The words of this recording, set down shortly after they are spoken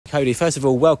Kodi, first of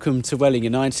all, welcome to Welling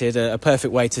United. A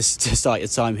perfect way to start your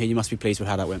time here. You must be pleased with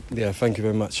how that went. Yeah, thank you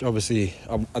very much. Obviously,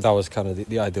 that was kind of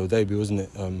the ideal debut, wasn't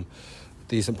it?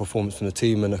 Decent performance from the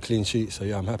team and a clean sheet, so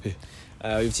yeah, I'm happy.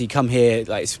 Obviously, you come here,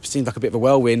 it seemed like a bit of a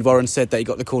whirlwind. Warren said that he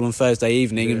got the call on Thursday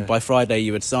evening and by Friday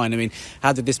you would sign. I mean,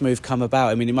 how did this move come about?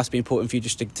 I mean, it must be important for you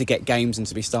just to get games and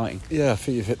to be starting. Yeah, I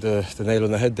think you've hit the nail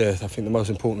on the head there. I think the most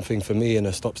important thing for me in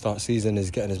a stop-start season is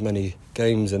getting as many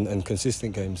games and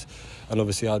consistent games. And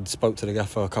obviously, I'd spoke to the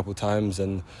gaffer a couple of times,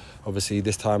 and obviously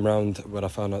this time round, when I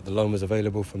found out the loan was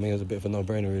available, for me it was a bit of a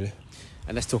no-brainer, really.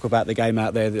 And let's talk about the game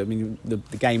out there. I mean,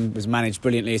 the game was managed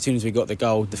brilliantly. As soon as we got the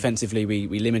goal, defensively we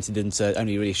limited them to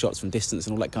only really shots from distance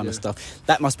and all that kind of stuff.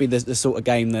 That must be the sort of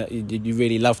game that you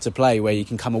really love to play, where you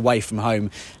can come away from home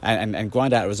and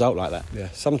grind out a result like that. Yeah,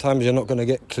 sometimes you're not going to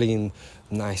get clean,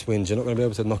 nice wins. You're not going to be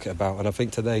able to knock it about. And I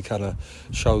think today kind of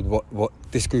showed what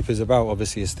this group is about.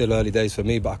 Obviously, it's still early days for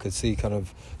me, but I could see kind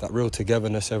of that real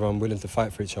togetherness, everyone willing to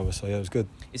fight for each other. So yeah, it was good.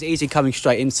 It's easy coming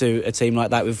straight into a team like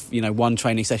that with one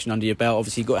training session under your belt.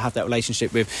 Obviously, you've got to have that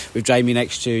relationship with Jamie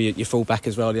next to you, your full-back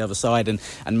as well, the other side,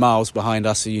 and Miles behind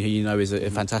us, who you know is a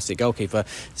fantastic goalkeeper.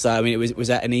 So I mean, was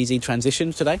that an easy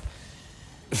transition today?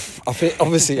 I think,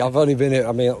 obviously, I've only been here.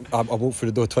 I mean, I walked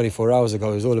through the door 24 hours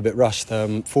ago. It was all a bit rushed.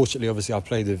 Fortunately, obviously, I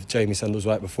played with Jamie Sandals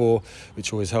right before,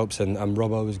 which always helps. And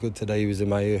Robbo was good today. He was in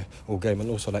my ear all game. And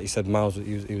also, like you said, Miles,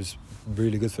 he was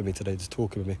really good for me today, just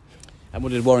talking with me. And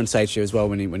what did Warren say to you as well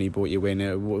when he brought you in?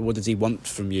 What does he want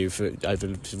from you for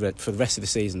the rest of the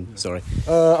season? Sorry.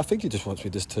 I think he just wants me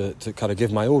to kind of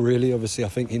give my all, really. Obviously, I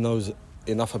think he knows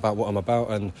enough about what I'm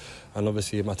about, and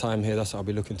obviously in my time here, that's what I'll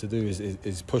be looking to do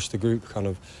is push the group kind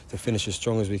of to finish as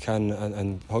strong as we can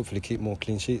and hopefully keep more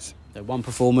clean sheets. One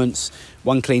performance,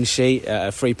 one clean sheet,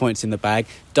 3 points in the bag.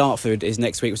 Dartford is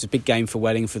next week. It was a big game for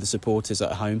Welling, for the supporters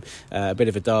at home, a bit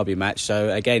of a derby match. So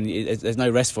again, there's no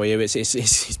rest for you.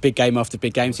 It's big game after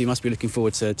big game, so you must be looking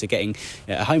forward to getting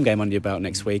a home game under your belt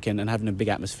next week and having a big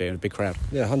atmosphere and a big crowd.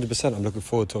 Yeah, 100%. I'm looking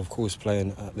forward to, of course,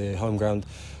 playing at the home ground.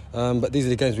 But these are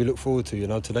the games we look forward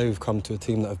to. Today we've come to a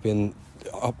team that have been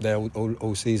up there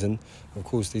all season. Of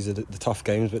course, these are the tough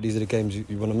games, but these are the games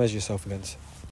you want to measure yourself against.